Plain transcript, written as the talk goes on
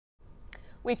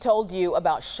We told you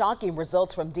about shocking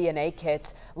results from DNA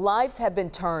kits. Lives have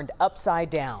been turned upside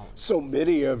down. So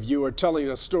many of you are telling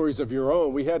us stories of your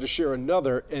own. We had to share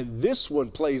another, and this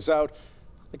one plays out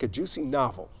like a juicy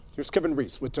novel. Here's Kevin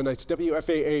Reese with tonight's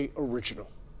WFAA Original.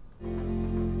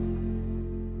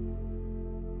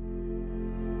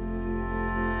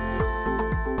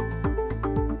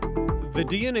 The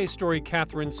DNA story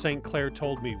Catherine St. Clair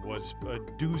told me was a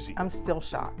doozy. I'm still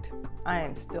shocked. I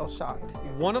am still shocked.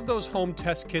 One of those home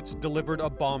test kits delivered a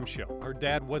bombshell. Her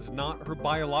dad was not her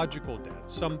biological dad.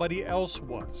 Somebody else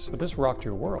was. But this rocked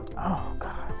your world. Oh,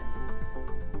 God.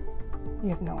 You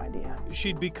have no idea.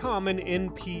 She'd become an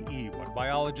NPE, what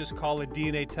biologists call a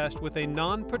DNA test with a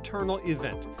non-paternal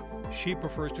event. She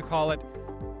prefers to call it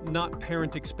not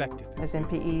parent expected. As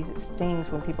NPEs, it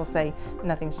stings when people say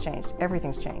nothing's changed.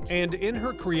 Everything's changed. And in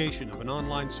her creation of an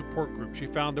online support group, she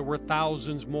found there were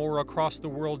thousands more across the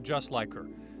world just like her,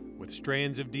 with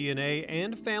strands of DNA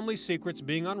and family secrets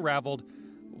being unraveled,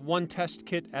 one test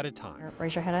kit at a time.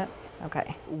 Raise your head up.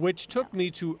 Okay. Which took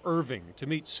me to Irving to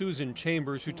meet Susan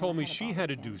Chambers, who told me she had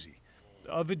a doozy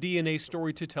of a DNA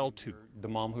story to tell too. The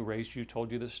mom who raised you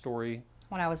told you this story?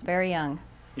 When I was very young.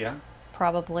 Yeah?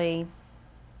 Probably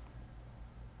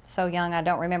so young I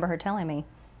don't remember her telling me.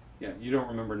 Yeah, you don't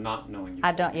remember not knowing.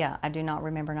 I do not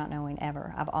remember not knowing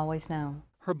ever. I've always known.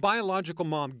 Her biological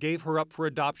mom gave her up for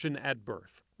adoption at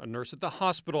birth. A nurse at the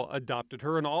hospital adopted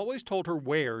her and always told her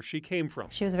where she came from.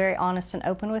 She was very honest and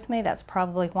open with me. That's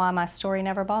probably why my story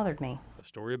never bothered me. A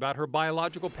story about her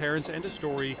biological parents and a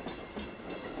story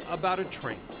about a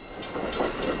train.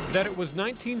 That it was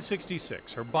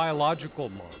 1966, her biological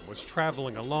mom was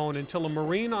traveling alone until a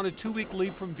Marine on a 2-week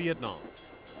leave from Vietnam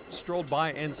strolled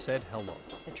by and said hello.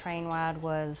 The train ride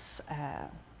was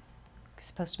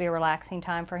supposed to be a relaxing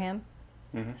time for him.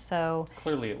 Mm-hmm. So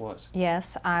clearly it was.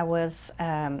 Yes, I was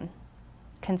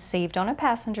conceived on a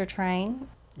passenger train.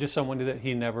 Just someone that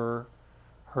he never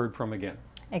heard from again.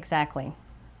 Exactly.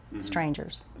 Mm-hmm.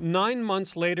 Strangers. 9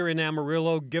 months later in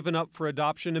Amarillo, given up for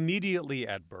adoption immediately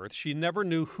at birth, she never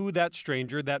knew who that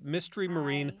stranger, that mystery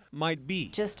Marine, might be.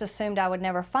 Just assumed I would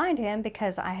never find him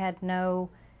because I had no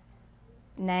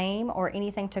name or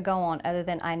anything to go on other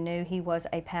than I knew he was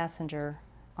a passenger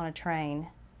on a train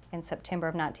in September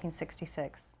of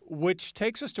 1966. Which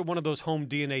takes us to one of those home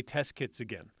DNA test kits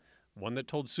again, one that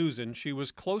told Susan she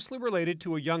was closely related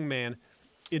to a young man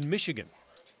in Michigan.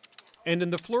 And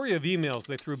in the flurry of emails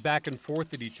they threw back and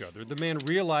forth at each other, the man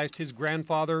realized his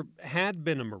grandfather had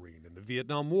been a Marine in the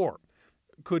Vietnam War.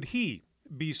 Could he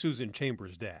be Susan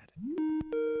Chambers' dad?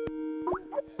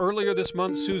 Earlier this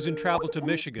month, Susan traveled to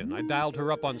Michigan. I dialed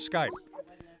her up on Skype.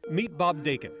 Meet Bob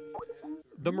Dakin,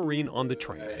 the Marine on the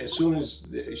train. As soon as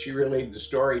she relayed the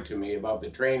story to me about the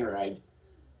train ride,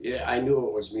 I knew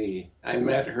it was me. I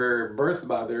met her birth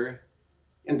mother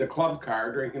in the club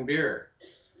car drinking beer.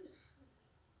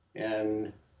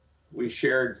 And we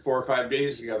shared 4 or 5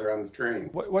 days together on the train.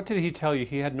 What did he tell you?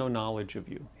 He had no knowledge of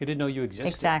you. He didn't know you existed.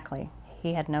 Exactly.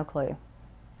 He had no clue.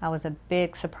 I was a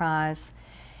big surprise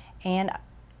and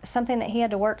something that he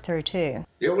had to work through too.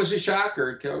 It was a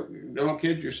shocker. Don't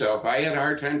kid yourself. I had a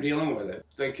hard time dealing with it.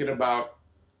 Thinking about,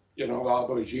 all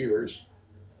those years.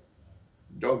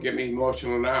 Don't get me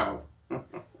emotional now.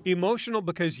 Emotional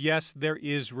because, yes, there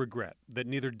is regret that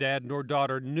neither dad nor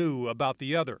daughter knew about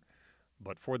the other.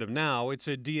 But for them now, it's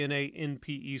a DNA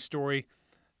NPE story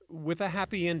with a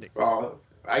happy ending. Well,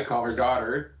 I call her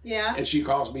daughter. Yeah. And she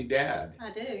calls me dad. I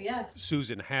do, yes.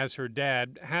 Susan has her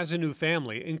dad, has a new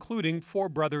family, including 4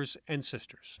 brothers and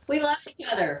sisters. We love each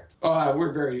other. Oh,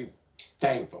 we're very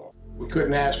thankful. We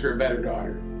couldn't ask for a better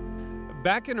daughter.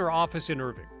 Back in her office in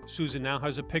Irving, Susan now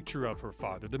has a picture of her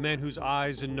father, the man whose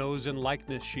eyes and nose and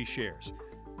likeness she shares,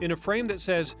 in a frame that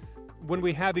says, "When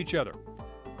we have each other,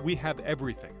 we have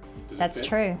everything." That's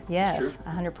true, yes,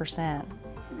 100%.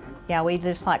 Yeah, we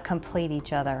just complete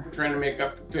each other. We're trying to make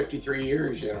up for 53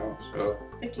 years, so.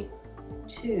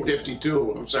 52.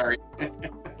 52, I'm sorry.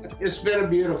 It's been a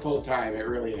beautiful time, it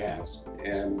really has.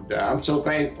 And I'm so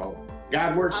thankful.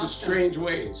 God works in strange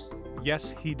ways.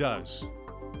 Yes, he does.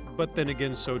 But then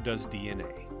again, so does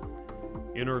DNA.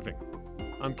 In Irving,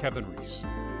 I'm Kevin Reese.